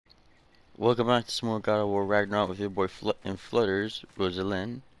Welcome back to some more God of War Ragnarok with your boy Influtter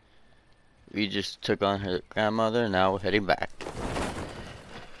Roselyn. We just took on her grandmother and now we're heading back.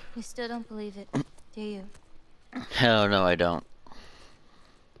 You still don't believe it, do you? Hell no, I don't.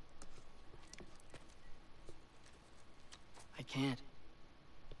 I can't.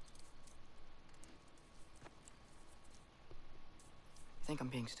 I think I'm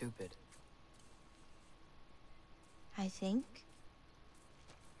being stupid. I think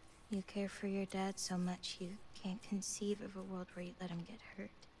you care for your dad so much you can't conceive of a world where you let him get hurt.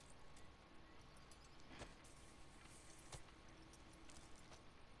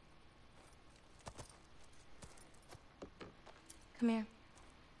 Come here.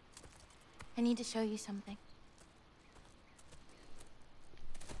 I need to show you something.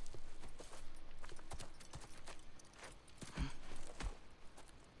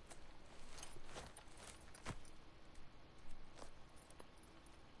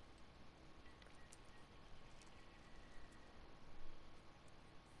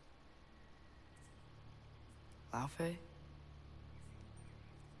 Laufey?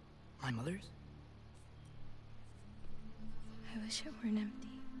 My mother's? I wish it weren't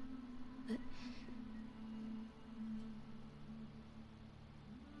empty, but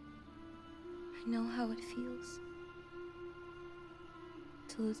I know how it feels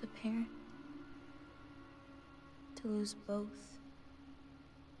to lose a parent, to lose both.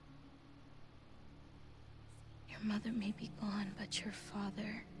 Your mother may be gone, but your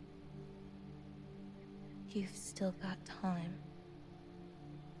father, you've still got time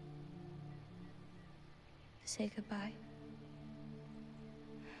to say goodbye.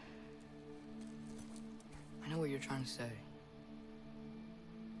 I know what you're trying to say.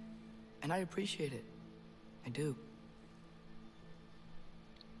 And I appreciate it. I do.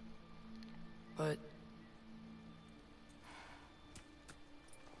 But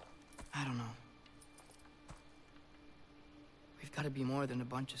I don't know. We've got to be more than a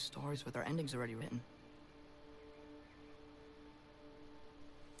bunch of stories with our endings already written.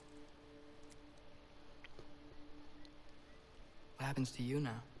 What happens to you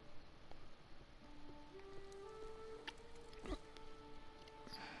now?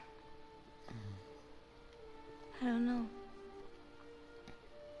 I don't know.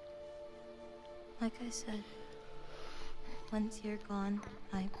 Like I said, once you're gone,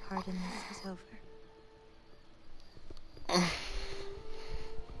 my part in this is over.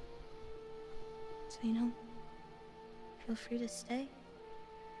 So, feel free to stay.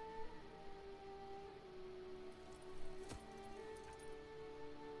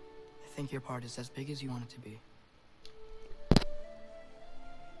 I think your part is as big as you want it to be.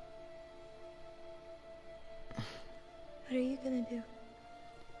 What are you gonna do?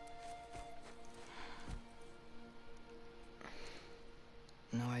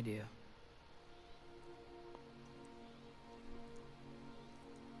 No idea.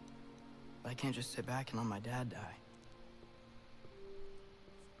 But I can't just sit back and let my dad die.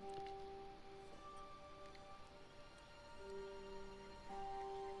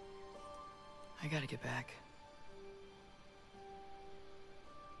 I gotta get back.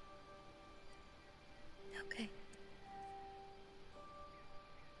 Okay.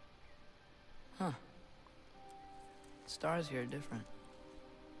 Huh. Stars here are different.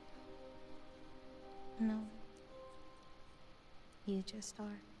 No. You just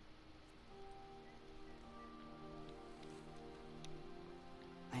are.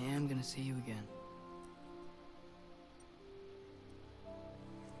 I am gonna see you again.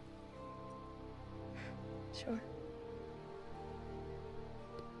 Sure.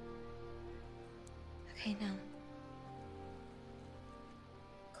 Okay, now.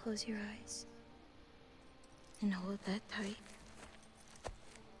 Close your eyes. And hold that tight.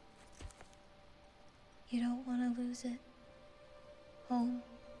 You don't want to lose it. Home.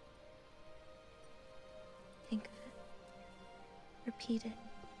 Think of it. Repeat it.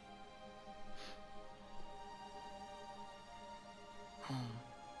 Home.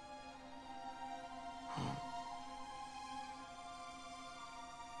 Home.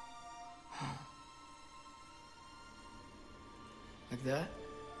 Home. Like that?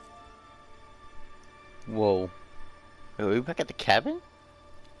 Whoa. Wait, are we back at the cabin?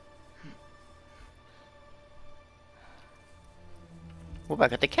 We're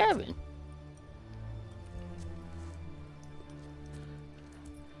back at the cabin.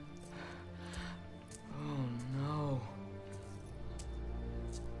 Oh no.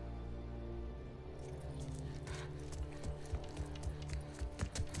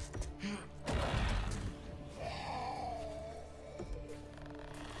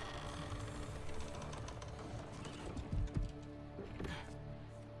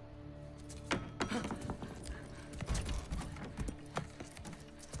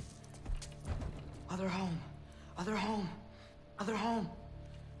 Other home. Other home. Other home.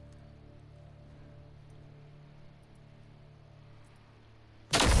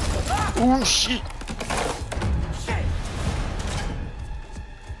 Oh shit! Shit!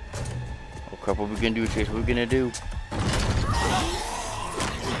 Oh crap, what we gonna do, Chase? What we gonna do?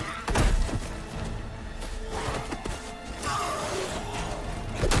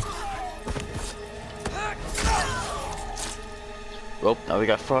 Well, now we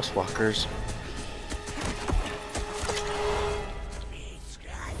got frostwalkers.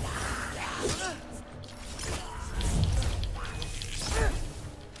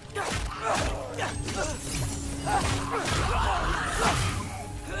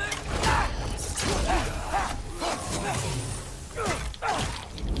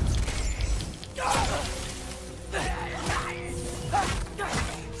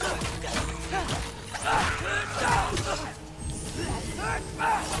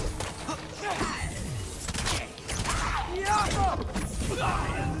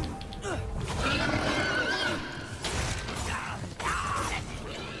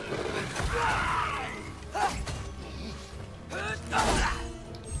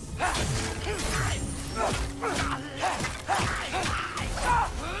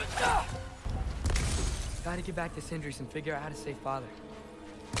 Gotta get back to Sindri's and figure out how to save Father.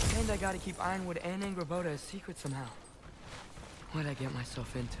 And I gotta keep Ironwood and Angrboda a secret somehow. What'd I get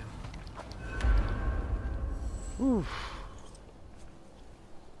myself into? Oof.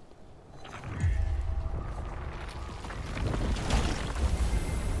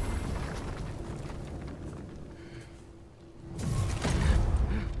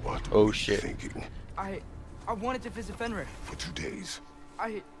 What Oh, were you shit. thinking? I wanted to visit Fenrir. For 2 days.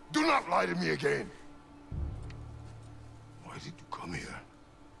 Do not lie to me again! Why did you come here?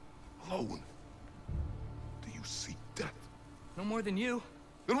 Alone? Do you seek death? No more than you.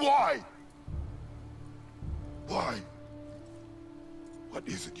 Then why? Why? What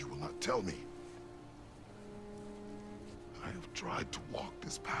is it you will not tell me? I have tried to walk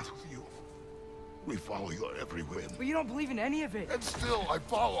this path with you. We follow your every whim. But you don't believe in any of it. And still I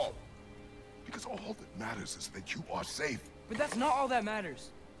follow. Because all that matters is that you are safe. But that's not all that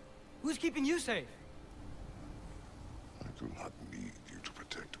matters. Who's keeping you safe? I do not need you to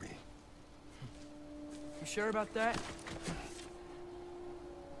protect me. You sure about that?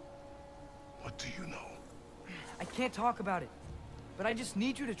 What do you know? I can't talk about it. But I just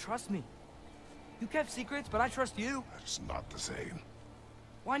need you to trust me. You kept secrets, but I trust you. That's not the same.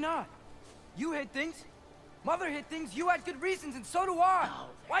 Why not? You hid things. Mother hid things. You had good reasons, and so do I.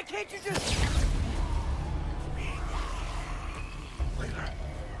 Why can't you just... Later.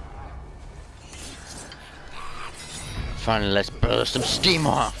 Finally, let's blow some steam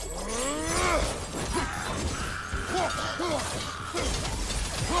off.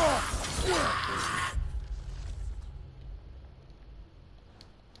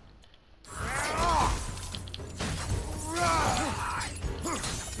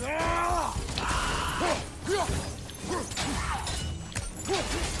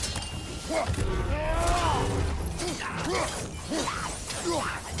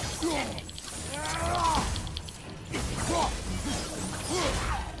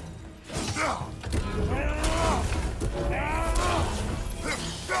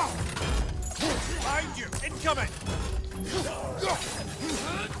 Behind you! Incoming!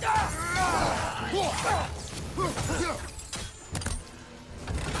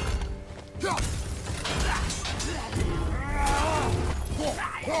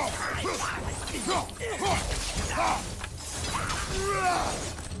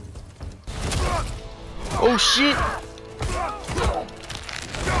 Oh shit!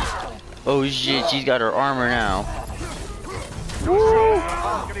 Oh shit, she's got her armor now.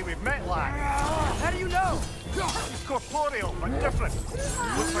 Agony we've met, lad. How do you know? He's corporeal, but different.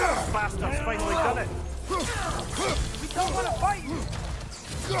 Looks like this bastard's finally done it. We don't want to fight you.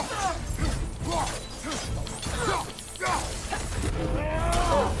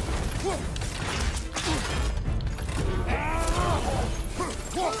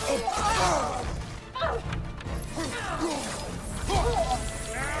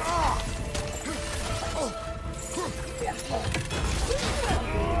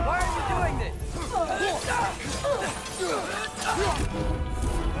 Why are you doing this?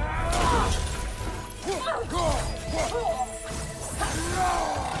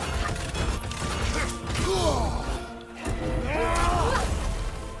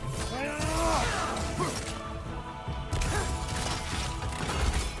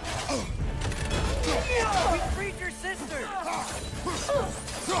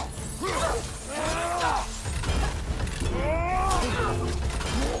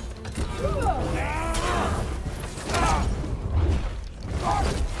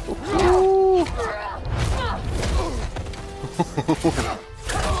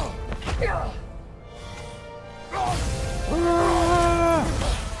 She's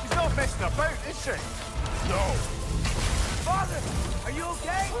not messing about, is she? No! Father, are you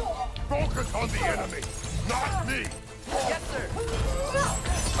okay? Focus on the enemy, not me! Yes, sir.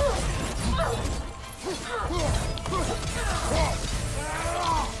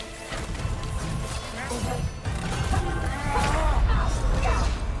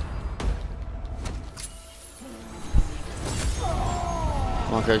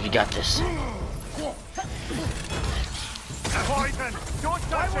 Come on, girls, you got this. Poison! Don't Why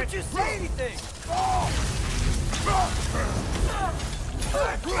touch won't it! you say anything?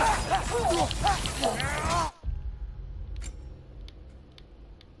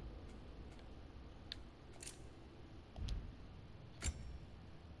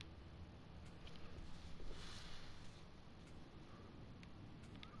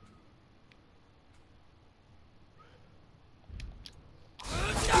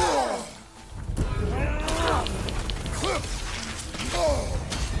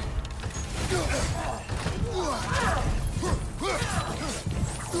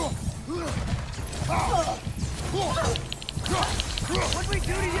 What'd we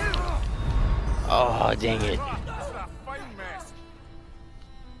do to you? Oh, dang it. This is a fine mess.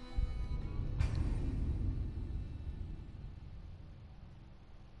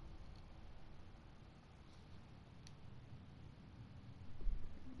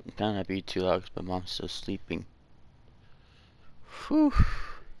 I'm kind of be too loud 'cause my mom's still sleeping. Whew.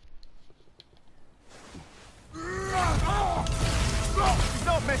 She's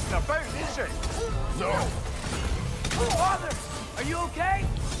not messing about, is she? No! Father, are you okay?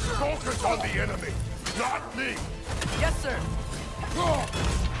 Focus on the enemy, not me! Yes, sir.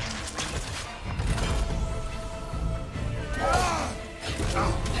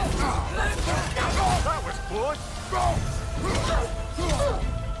 That was close.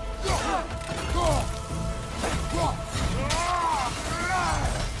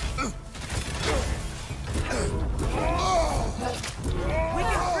 We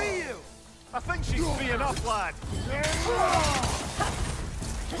can free you. I think she's free enough, lad.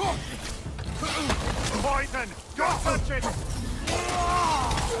 Poison! Don't touch it!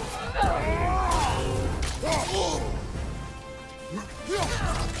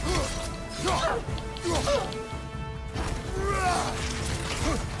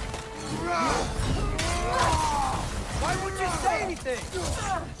 Why won't you say anything?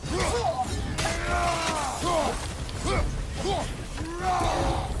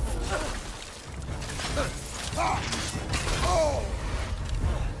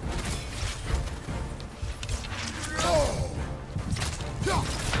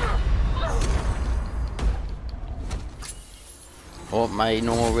 Oh, my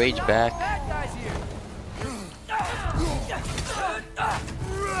normal rage back. Bad guys here.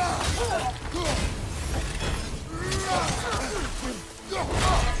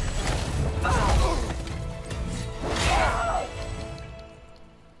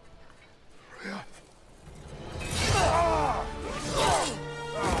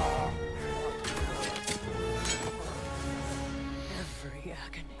 Every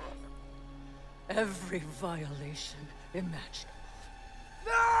agony, every violation imaginable.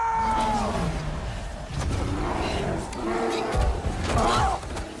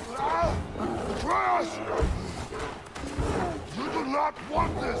 Atreus! You do not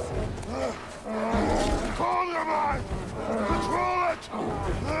want this! Control your mind! Control it!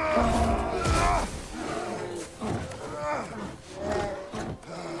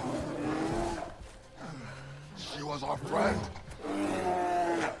 She was our friend.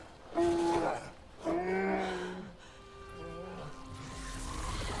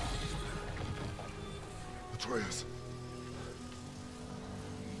 Atreus.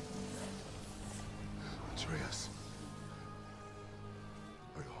 Atreus.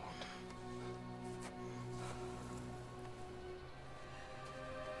 Are you harmed?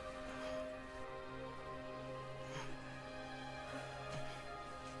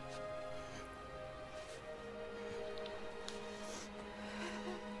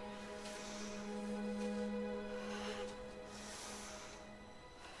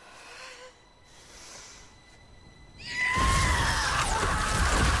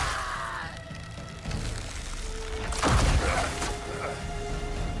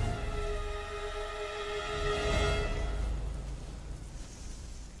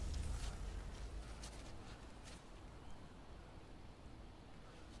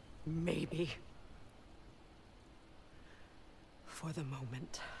 Maybe. For the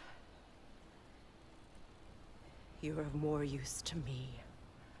moment. You're of more use to me.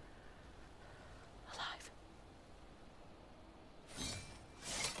 Alive.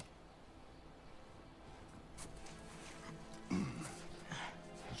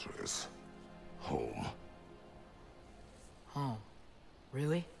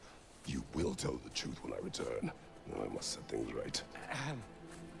 return. Now I must set things right.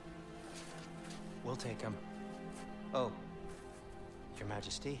 We'll take him. Oh, Your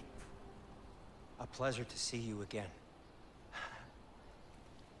Majesty. A pleasure to see you again.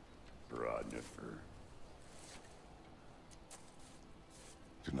 Rodnifer.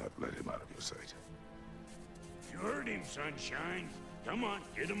 Do not let him out of your sight. You heard him, Sunshine. Come on,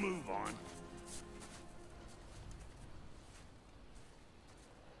 get a move on.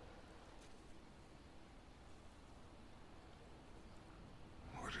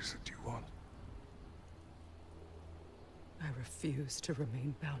 What is it you want? I refuse to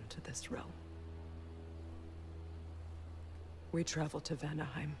remain bound to this realm. We travel to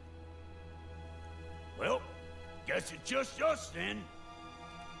Vanaheim. Well, guess it's just us then.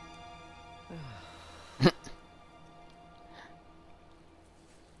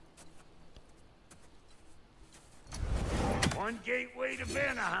 One gateway to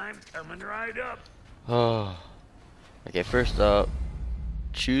Vanaheim coming right up. Oh. Okay, first up,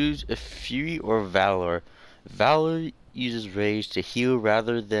 choose a Fury or Valor. Valor uses rage to heal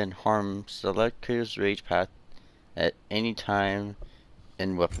rather than harm. Select Chaos Rage path at any time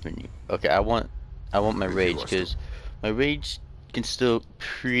in weapon menu. Okay, I want my rage because my rage can still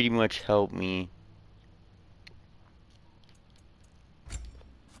pretty much help me.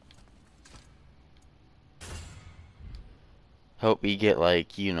 Help me get,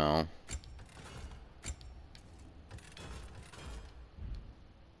 like, you know,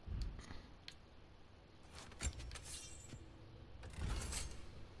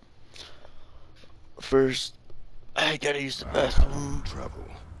 first I gotta use the bathroom. Travel.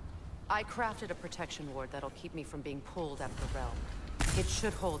 I crafted a protection ward that'll keep me from being pulled out of the realm. It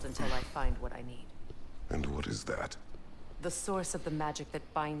should hold until I find what I need. And what is that? The source of the magic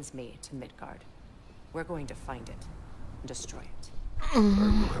that binds me to Midgard. We're going to find it and destroy it. I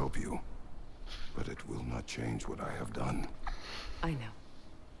will help you, but it will not change what I have done. I know.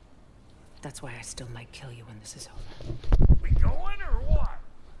 That's why I still might kill you when this is over. We going or what?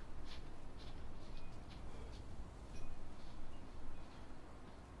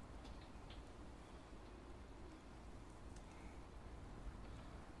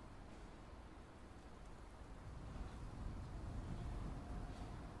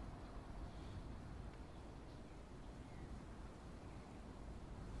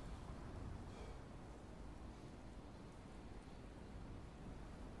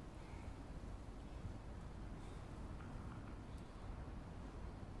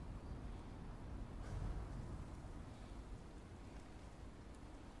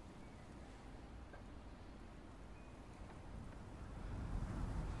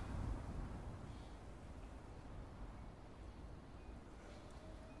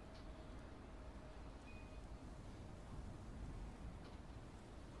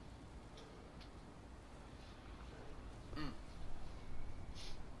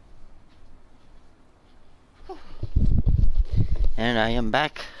 And I am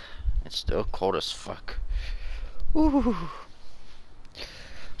back. It's still cold as fuck. Woo.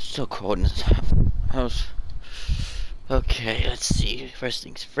 So cold in this house. Okay, let's see. First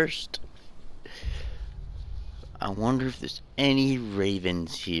things first. I wonder if there's any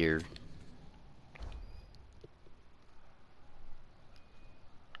ravens here.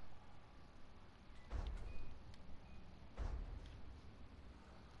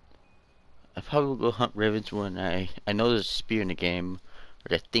 I probably will go hunt ravens when I know there's a spear in the game,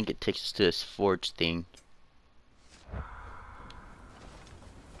 but I think it takes us to this forge thing.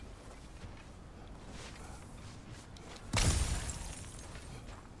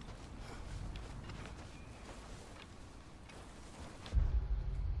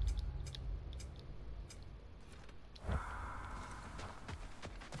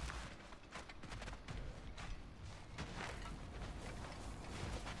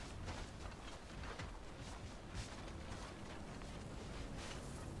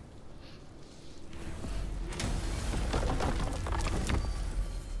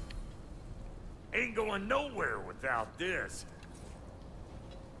 Ain't going nowhere without this.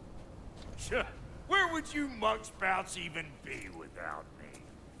 Where would you muckspouts even be without me?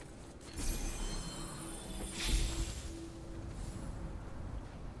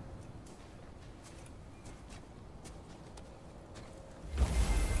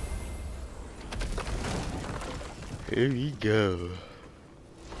 Here we go.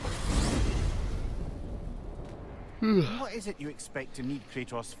 What is it you expect to need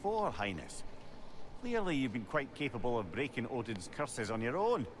Kratos for, Highness? Clearly you've been quite capable of breaking Odin's curses on your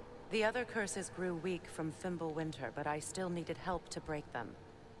own. The other curses grew weak from Fimbulwinter, but I still needed help to break them.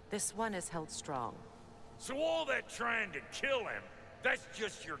 This one is held strong. So all that trying to kill him, That's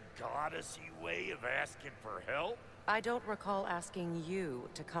just your goddessy way of asking for help? I don't recall asking you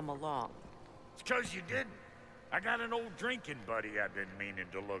to come along. It's 'cause you didn't. I got an old drinking buddy I've been meaning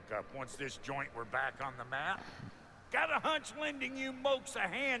to look up once this joint were back on the map. Got a hunch lending you mokes a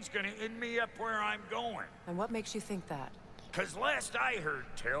hand's gonna end me up where I'm going. And what makes you think that? 'Cause last I heard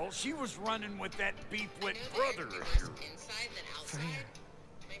tell, she was running with that beef-wit brother of yours. Freya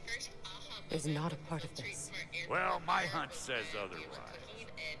is not a part of this. Well, my hunch says otherwise.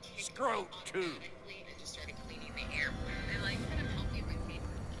 Scrote, too.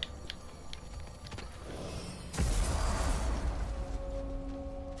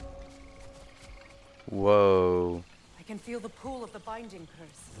 Whoa. I can feel the pull of the binding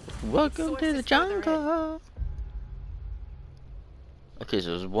curse. Welcome to the Source is further in. jungle. Okay, so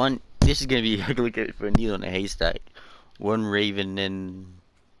there's one. This is gonna be like looking for a needle in a haystack. One raven in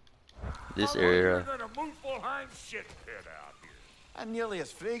this area. Than a Muspelheim shit pit out here. And nearly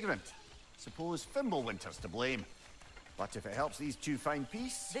as fragrant. Suppose Fimbulwinter's to blame. But if it helps these two find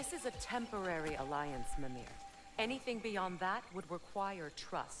peace... This is a temporary alliance, Mimir. Anything beyond that would require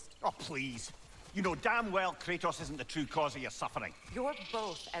trust. Oh, please. You know damn well Kratos isn't the true cause of your suffering. You're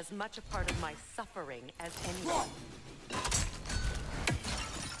both as much a part of my suffering as anyone.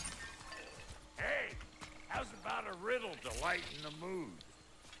 Hey, how's about a riddle to lighten the mood?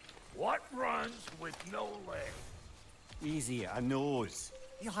 What runs with no legs? Easy, a nose.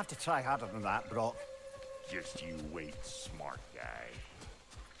 You'll have to try harder than that, Brock. Just you wait, smart guy.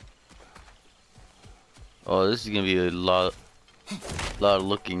 Oh, this is gonna be a lot of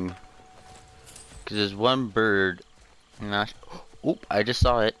looking. Cause there's one bird. And oop! I just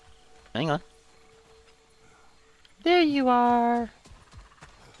saw it. Hang on. There you are.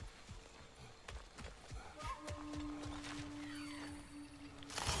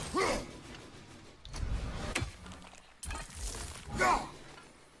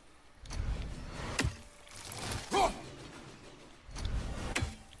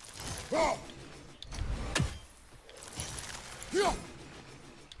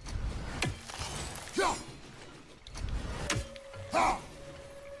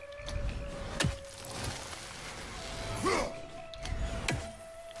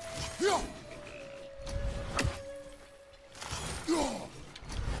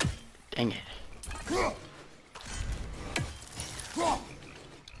 Dang it.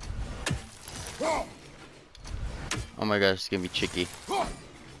 Oh my gosh, it's gonna be tricky.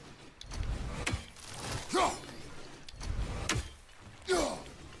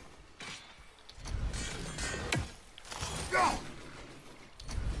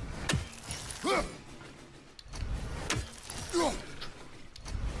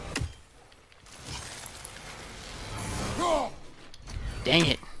 Dang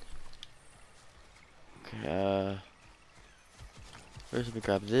it. Okay, first we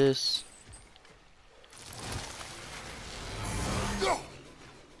grab this.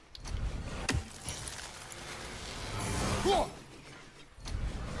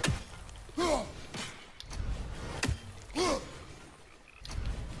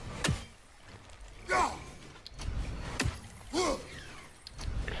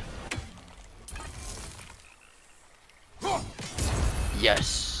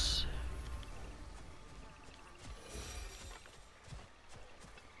 Yes.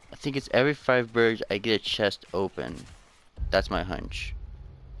 I think it's every 5 birds I get a chest open. That's my hunch.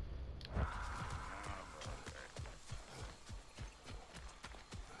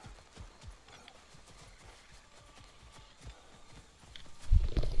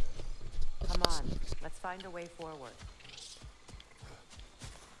 Come on, let's find a way forward.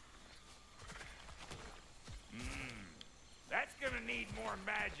 That's gonna need more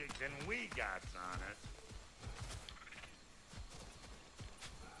magic than we got on it.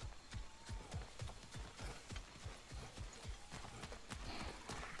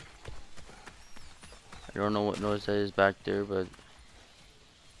 I don't know what noise that is back there, but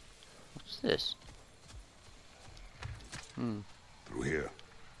what's this? Through here.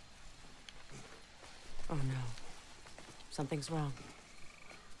 Oh no. Something's wrong.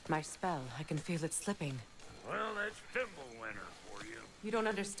 My spell, I can feel it slipping. Well, that's Fimbulwinter for you. You don't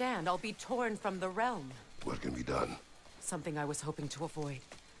understand. I'll be torn from the realm. What can be done? Something I was hoping to avoid.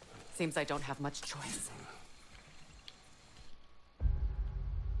 Seems I don't have much choice.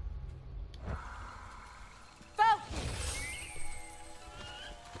 Falcon!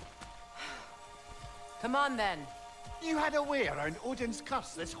 Come on then. You had a way around Odin's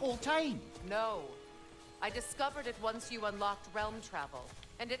curse this whole time. No. I discovered it once you unlocked realm travel.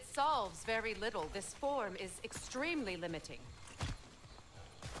 And it solves very little. This form is extremely limiting.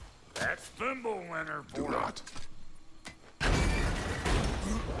 That's Fimbulwinter for Do you. not.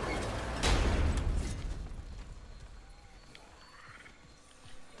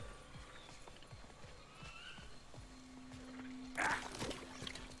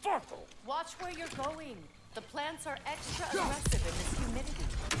 Watch where you're going. The plants are extra aggressive in this humidity.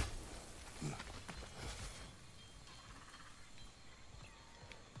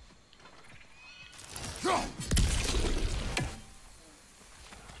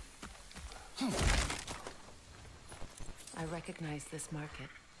 I recognize this market.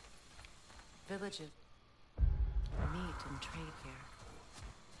 Villages meet and trade here.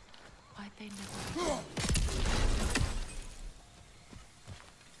 Why'd they never return?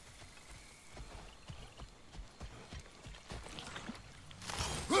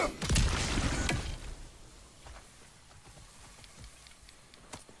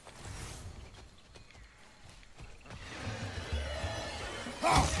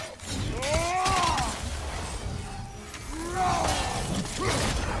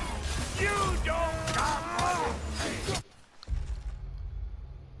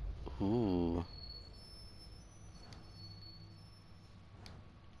 Ooh.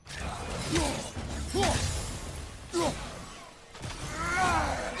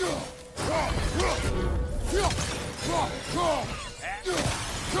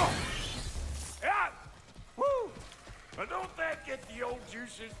 Woo! But don't that get the old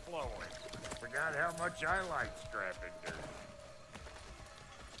juices flowing? Forgot how much I like scrapping dirt.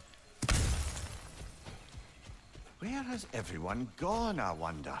 Where has everyone gone, I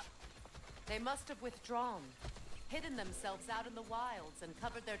wonder? They must have withdrawn, hidden themselves out in the wilds, and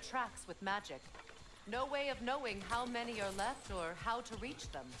covered their tracks with magic. No way of knowing how many are left or how to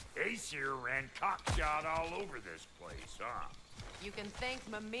reach them. Aesir ran cockshot all over this place, huh? You can thank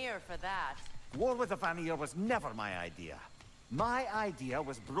Mimir for that. War with the Vanir was never my idea. My idea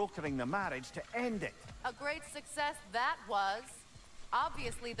was brokering the marriage to end it. A great success that was.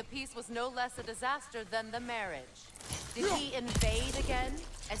 Obviously, the peace was no less a disaster than the marriage. Did he invade again,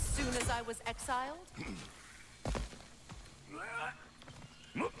 as soon as I was exiled?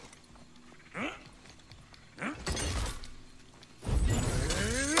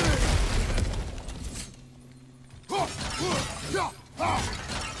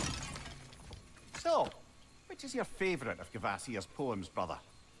 So, which is your favorite of Kvasir's poems, brother?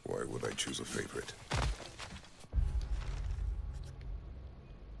 Why would I choose a favorite?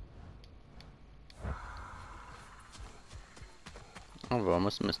 Oh, I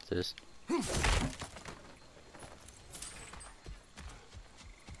almost missed this.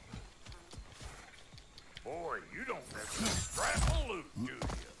 Boy, you don't miss a scrap of loot, do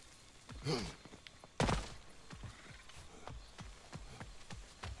you?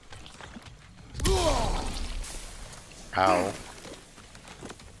 Ow.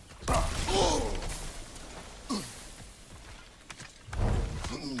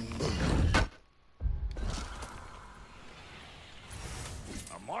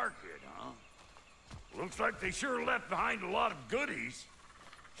 A market, huh? Looks like they sure left behind a lot of goodies.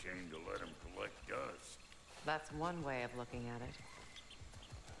 Shame to let them collect dust. That's one way of looking at it.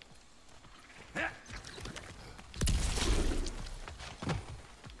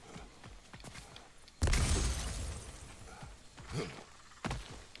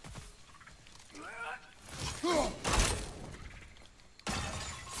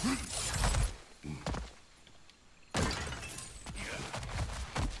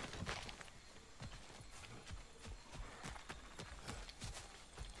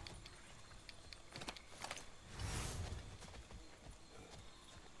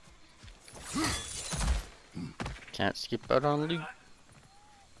 Can't skip out on loot.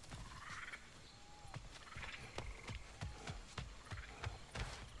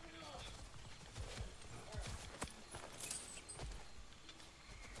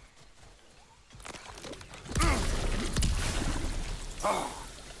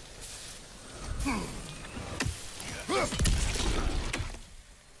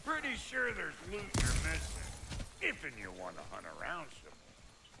 Pretty sure there's loot you're missing. If and you want to hunt around some.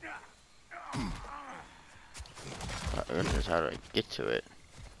 Oh, goodness, how do I get to it?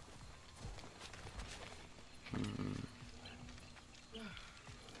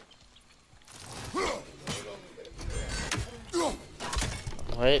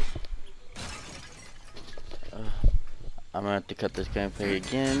 Wait. I'm gonna have to cut this gameplay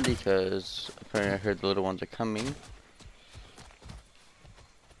again because apparently I heard the little ones are coming.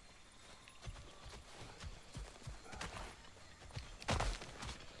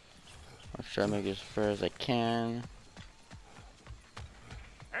 I'll try to make it as fair as I can.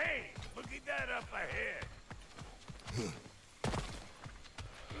 Hey, look at that up ahead.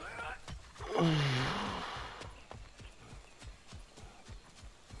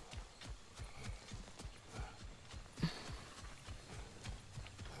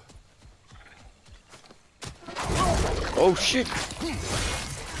 Oh shit! Chew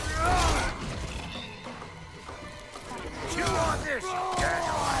on this, you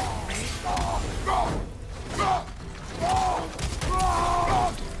dagger-like meat.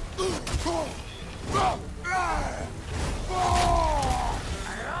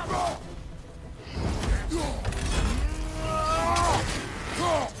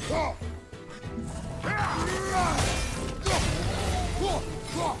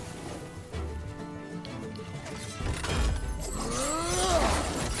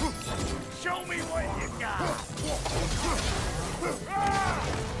 Show me what you got.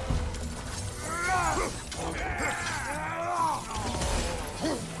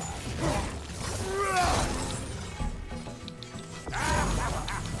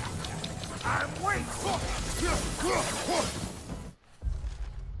 I'm waiting.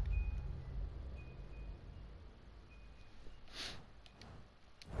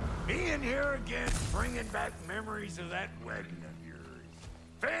 Being here again, bringing back memories of that wedding of yours.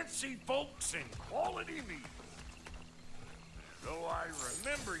 Fancy folks and quality meat. Though I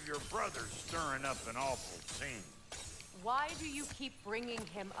remember your brother stirring up an awful scene. Why do you keep bringing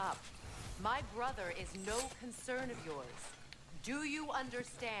him up? My brother is no concern of yours. Do you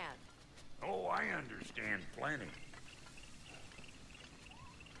understand? Oh, I understand plenty.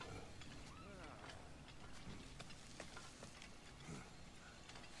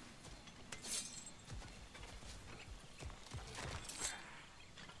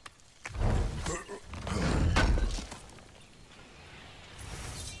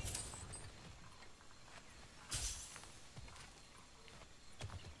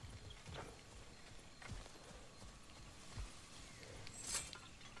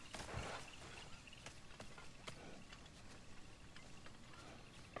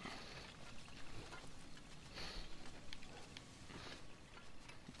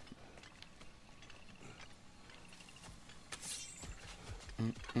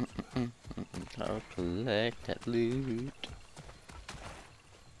 I'll collect that loot.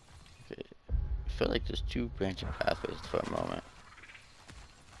 Okay. I feel like there's two branching pathways for a moment.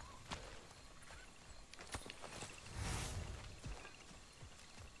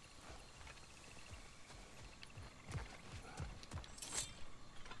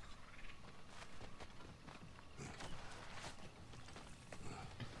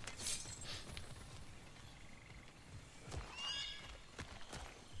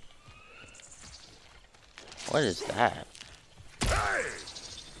 What is that?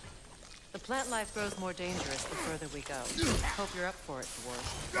 The plant life grows more dangerous the further we go. Hope you're up for it,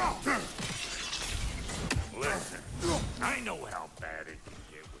 dwarf. Listen, I know how bad it can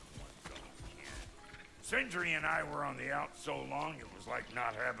get with one going here. Sindri and I were on the out so long, it was like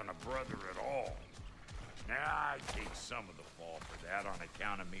not having a brother at all. Now, I take some of the fall for that on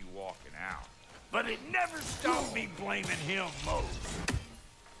account of me walking out. But it never stopped me blaming him most.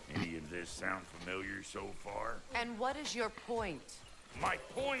 Any of this sound familiar so far? And what is your point? My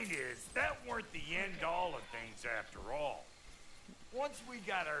point is, that weren't the end-all of things after all. Once we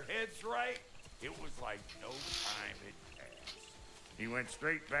got our heads right, it was like no time had passed. He went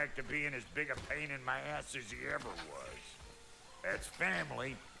straight back to being as big a pain in my ass as he ever was. That's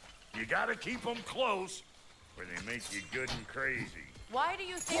family. You gotta keep them close, or they make you good and crazy. Why do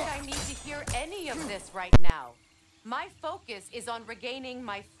you think I need to hear any of this right now? My focus is on regaining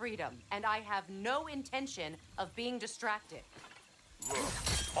my freedom, and I have no intention of being distracted. Look,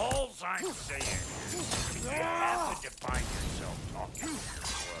 all I'm saying is, you have to define yourself talking to your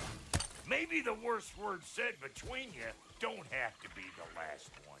club. Maybe the worst word said between you don't have to be the last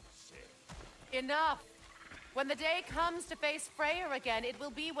one said. Enough! When the day comes to face Freyr again, it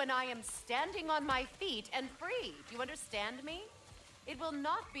will be when I am standing on my feet and free. Do you understand me? It will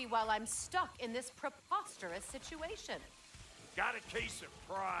not be while I'm stuck in this preposterous situation. Got a case of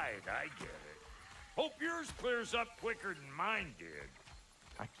pride, I get it. Hope yours clears up quicker than mine did.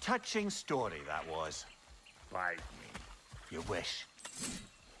 A touching story, that was. Bite me. You wish.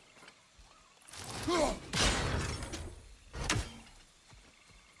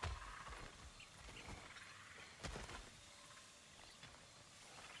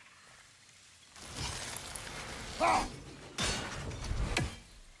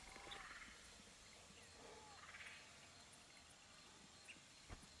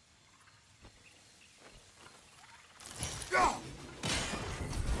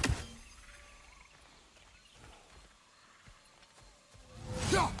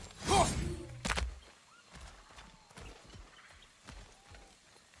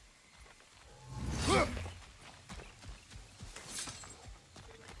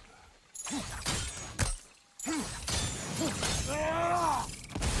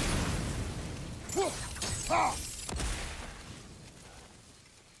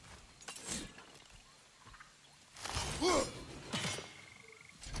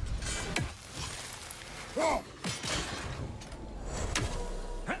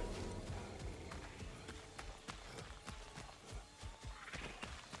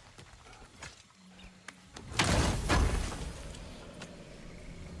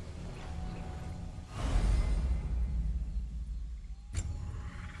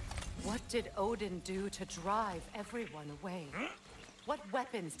 What did Odin do to drive everyone away? What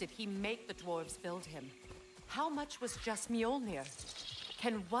weapons did he make the dwarves build him? How much was just Mjolnir?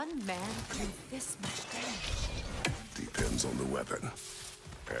 Can one man do this much damage? Depends on the weapon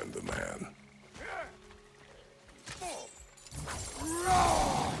and the man.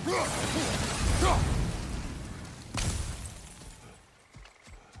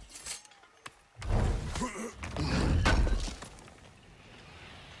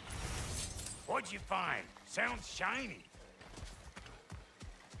 What'd you find? Sounds shiny.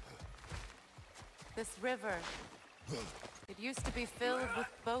 This river. It used to be filled with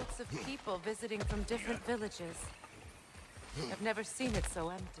boats of people visiting from different villages. I've never seen it so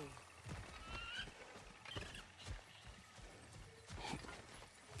empty.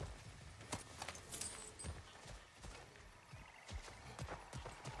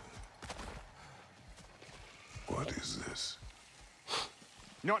 What is this?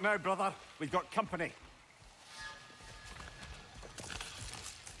 Not now, brother. We've got company.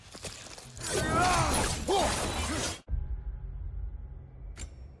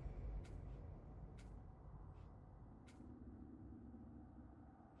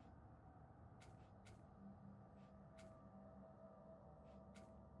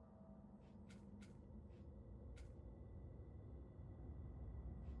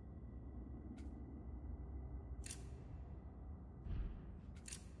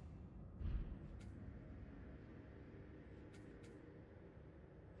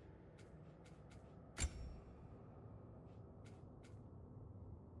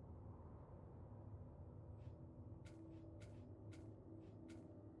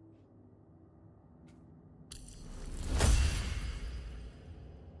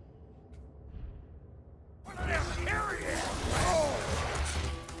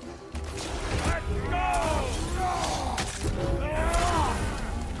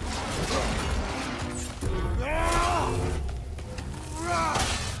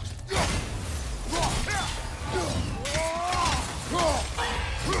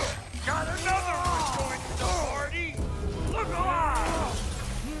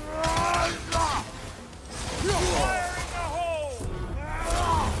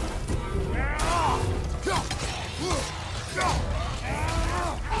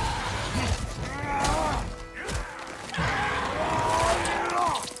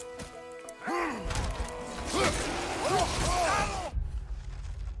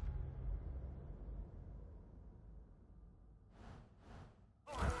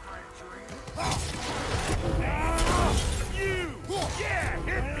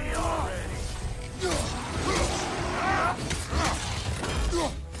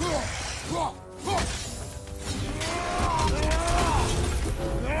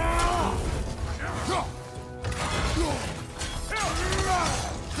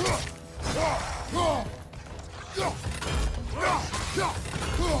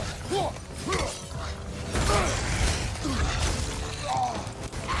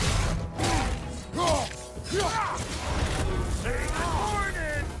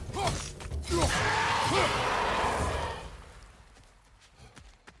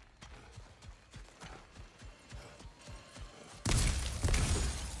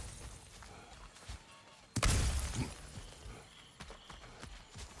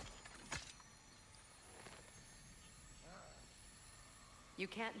 You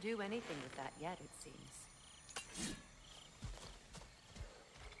can't do anything with that yet, it seems.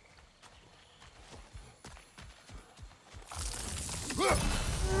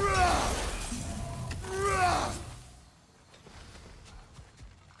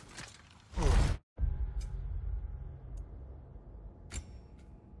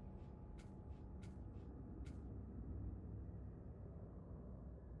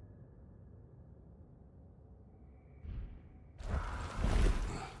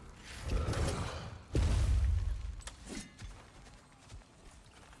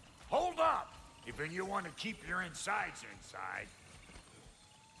 Hold up! If you want to keep your insides inside.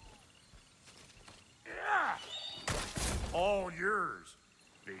 Yeah! All yours,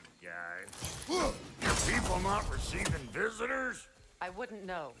 big guy. Your people not receiving visitors? I wouldn't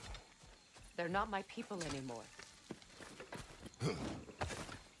know. They're not my people anymore. Come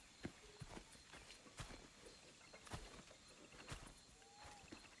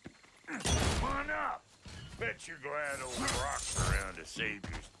on up. Bet you're glad old Brock's around to save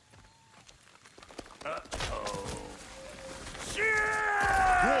you. Uh-oh.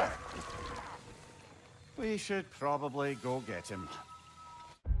 Shit! We should probably go get him.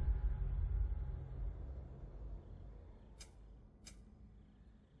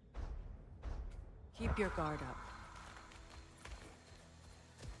 Keep your guard up.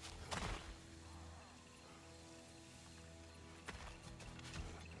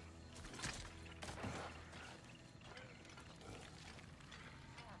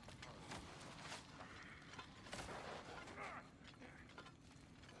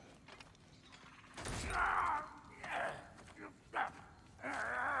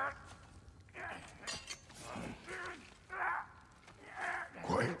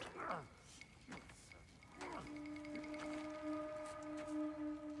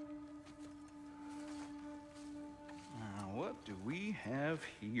 we have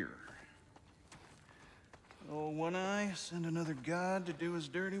here? Oh, One Eye, send another god to do his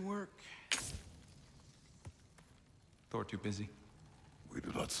dirty work. Thor too busy? We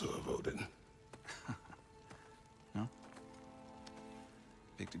do not serve Odin. No?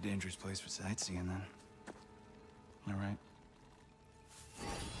 Picked a dangerous place for sightseeing, then. All right.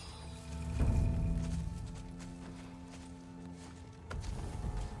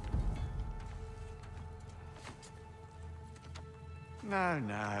 Now,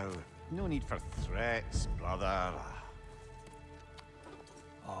 now. No need for threats, brother.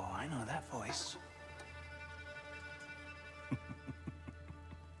 Oh, I know that voice.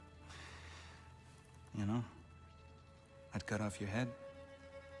 You know, I'd cut off your head,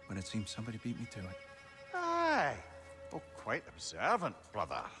 but it seems somebody beat me to it. Aye. Oh, quite observant,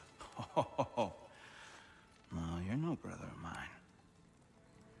 brother. Oh, no, you're no brother of mine.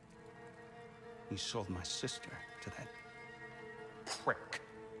 You sold my sister to that prick.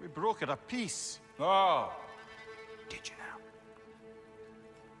 We brokered a peace. Oh! Did you now?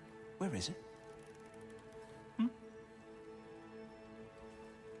 Where is it?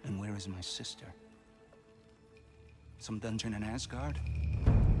 And where is my sister? Some dungeon in Asgard?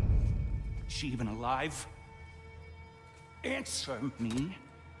 Is she even alive? Answer me.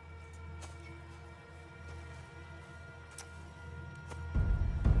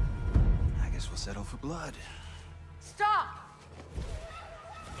 I guess we'll settle for blood. Stop!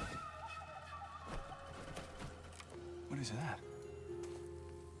 What is that?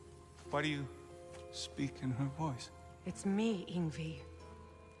 Why do you speak in her voice? It's me, Ingvi.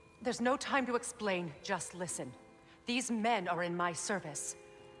 There's no time to explain, just listen. These men are in my service.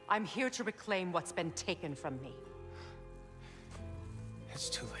 I'm here to reclaim what's been taken from me. It's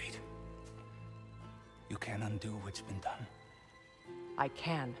too late. You can't undo what's been done. I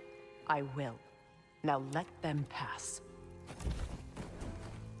can. I will. Now let them pass.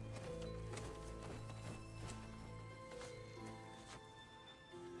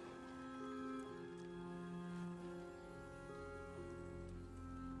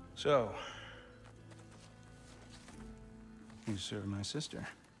 So, you serve my sister.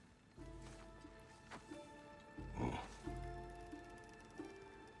 Oh,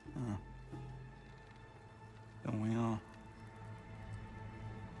 Huh. Don't we all?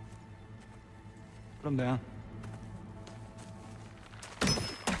 Put him down.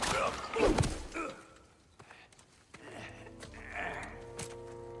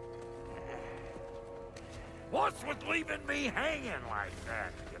 What's with leaving me hanging like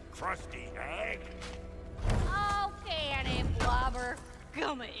that, you crusty hag? Oh, canny blubber.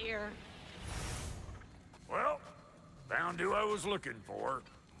 Come here. Well, found who I was looking for.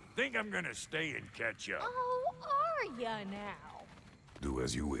 Think I'm gonna stay and catch up. Oh, are ya now? do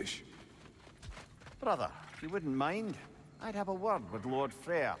as you wish. Brother, if you wouldn't mind, I'd have a word with Lord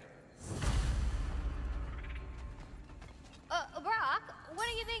Freyr. Brock, what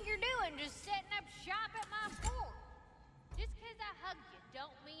do you think you're doing? Just setting up shop at my fort? Just 'cause I hugged you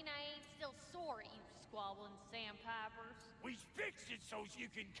don't mean I ain't still sore at you squabbling sandpipers. We fixed it so you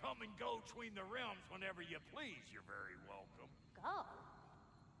can come and go between the realms whenever you please. You're very welcome. Go.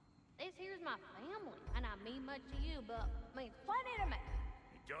 This here's my family, and I mean much to you, but means plenty to me.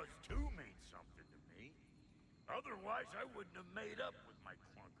 It does too mean something to me. Otherwise, I wouldn't have made up with my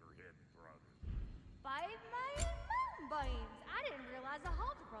clunkerhead brother. 5 million moonbeams! I didn't realize the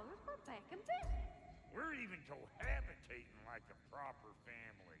Halter brothers were back in business. We're even cohabitating like a proper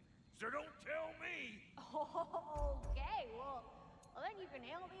family. So don't tell me. Okay, well, then you can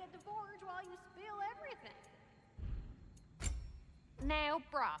help me at the forge while you spill everything. Now,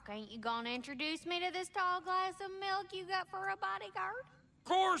 Brock, ain't you gonna introduce me to this tall glass of milk you got for a bodyguard? Of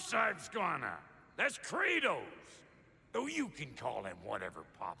course I was gonna. That's Kratos. Though you can call him whatever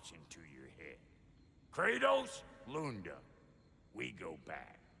pops into your head. Kratos, Lunda. We go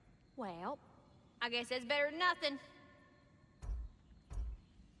back. Well, I guess that's better than nothing.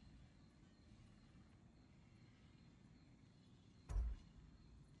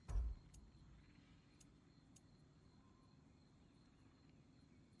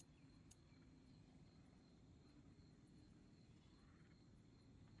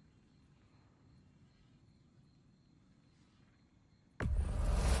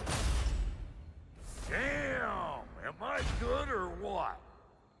 Damn! Am I good or what?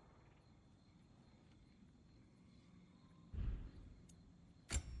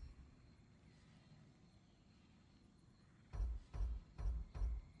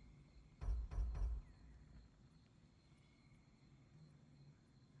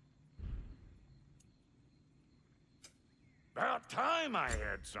 About time I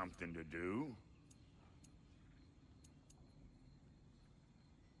had something to do.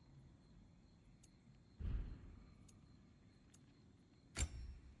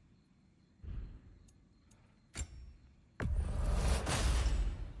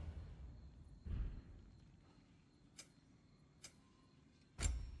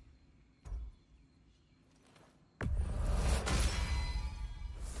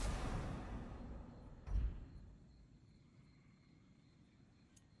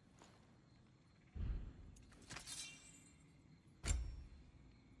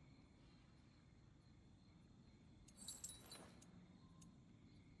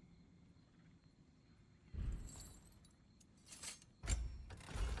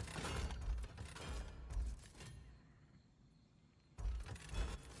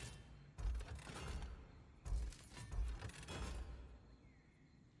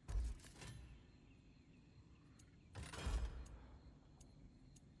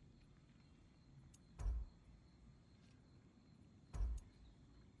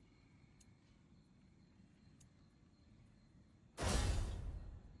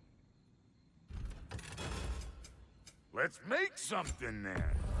 Let's make something then.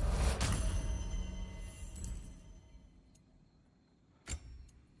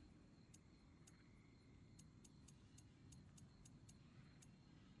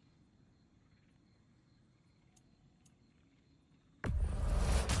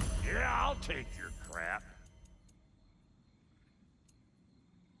 Yeah, I'll take your crap.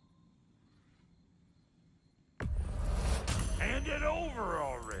 Hand it over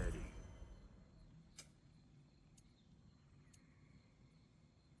already.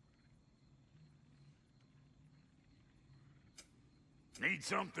 Need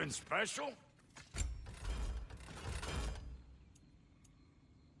something special?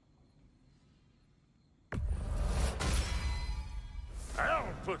 That'll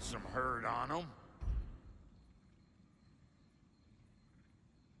put some hurt on them.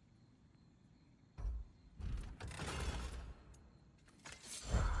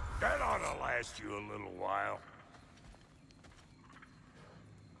 That ought to last you a little while.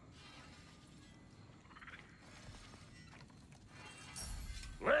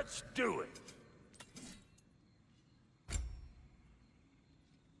 Let's do it.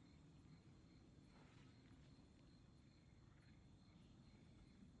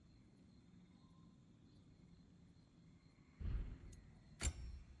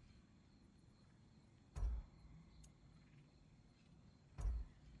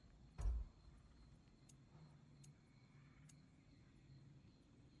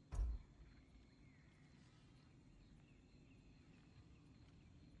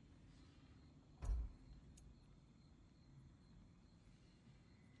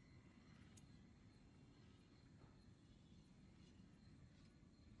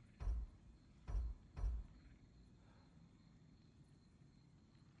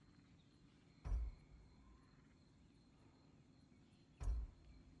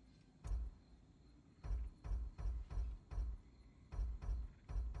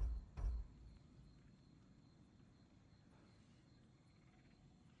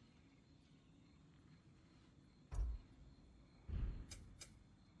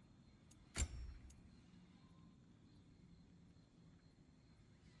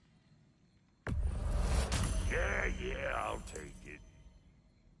 Yeah, I'll take it.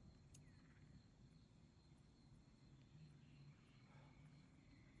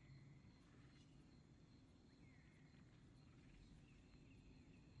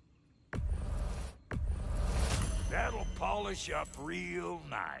 That'll polish up real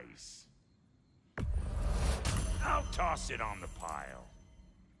nice. I'll toss it on the pile.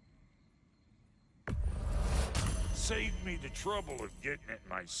 Save me the trouble of getting it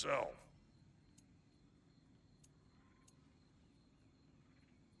myself.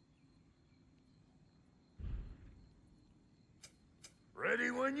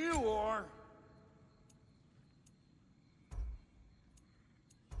 Ready when you are.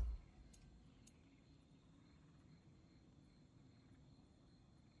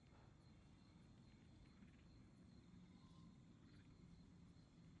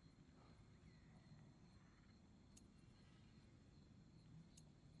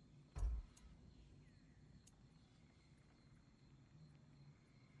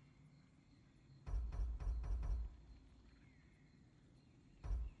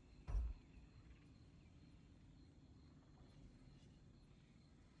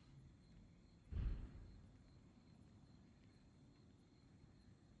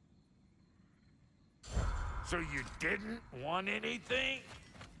 So you didn't want anything?